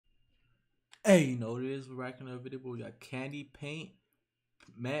Hey, you know what it is? We're racking another video, but we got Candypaint,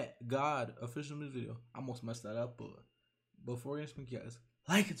 Matt God official music video. I almost messed that up, but before we get guys,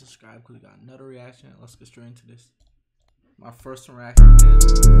 like and subscribe because we got another reaction. Let's get straight into this. My first reaction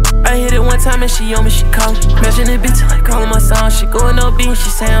is I hit it one time and she on me, she call me. Imagine it bitch like calling my song. She going no beat, she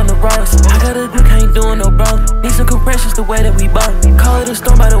say I'm the rawest. I got a Glock, I ain't doing no bro. Need some compressions the way that we bought. Call it a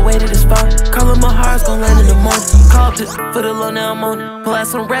storm by the way that it's fall. Call it my heart's gon' land in the morning. Call up this for the low, now I'm on it. Pull out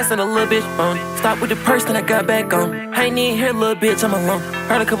some rest and a little bitch on it. Stop with the purse, then I got back on it. I ain't even here, little bitch, I'm alone.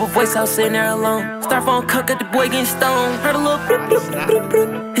 Heard a couple voices, I was sitting there alone. Star phone cut, got the boy getting stoned. Heard a little bloop, bloop, bloop,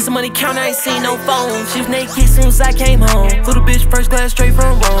 bloop. Hit some money counter, I ain't seen no phone. She was naked soon as I came home. Flew the bitch first class straight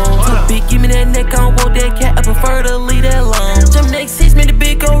from Rome. Took a beat, give me that neck, I don't want that cat, I prefer to leave that alone. Jump next 6, made the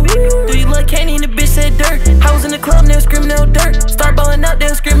big go woo. Do you look candy and the bitch said dirt. I was in the club, they was screaming out dirt. Start balling out, they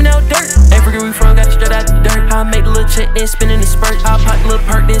was screaming out dirt. Africa we from, got it straight out the dirt. I make the little check, then spin in the spurt. I pop the little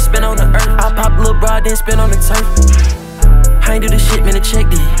perk, then spin on the earth. I pop the little broad, then spin on the turf. I ain't do the shit, man, the check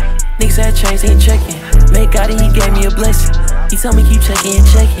did. Niggas had changed, ain't checking. Make God, he gave me a blessing. He told me keep checking and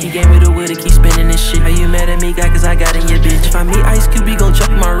checking. He gave me the will to keep spending this shit. Are you mad at me, God, cause I got in your bitch? If I meet Ice Cube, he gon'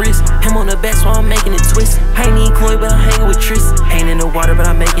 jump in my wrist. Him on the back, so I'm making it twist. I ain't even Chloe, but I'm hanging with Tris. Ain't in the water, but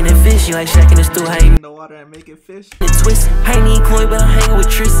I'm making it fish. You like Shaq in the stew, I ain't in the water and making fish. It twist. I ain't even Chloe, but I'm hanging with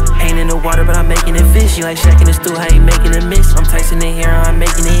Tris. Ain't in the water, but I'm making it fish. You like Shaq in the stew, I ain't making it miss. I'm Tyson in here, I'm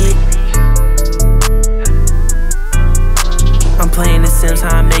making it hit. I'm playing the Sims,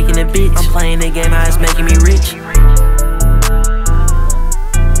 how I'm making a bitch. I'm playing the game, how it's making me rich.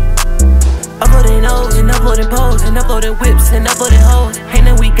 Uploading O's and uploading posts and uploading whips and uploading hoes. Ain't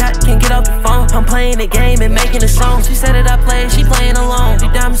that we got, can't get off the phone. I'm playing the game and making a song. She said that I play, she playing alone. The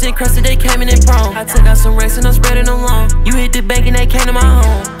diamonds encrusted, they came in prone. I took out some racks and I'm spreading them long. You hit the bank and they came to my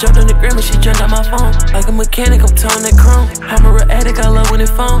home. Jumped on the gram and she jumped on my phone. Like a mechanic, I'm towing that chrome. I'm a real addict, I love when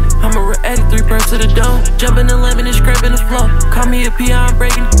it phone. I'm a real addict, 3 burns to the dome. Jumping the lemon and scraping the floor. Call me a P, I'm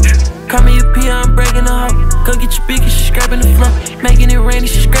breaking. Call me a P, I'm breaking the hoe. Go get your beak and she scraping the floor. Making it rainy,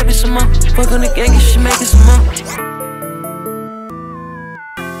 she scraping some more. Fuck on the gang and she making some more.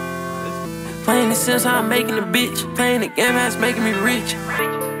 Playing the Sims, how I'm making a bitch. Playing the game, how it's making me rich.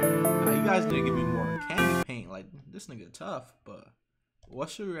 You guys need to give me more Candypaint. Like, this nigga tough, but what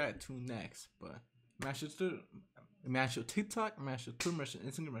should we react to next? But mash your TikTok, mash your Twitter, mash your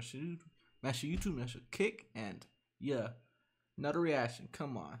Instagram, mash your YouTube, mash your Kick, and yeah, another reaction.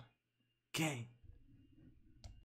 Come on, gang.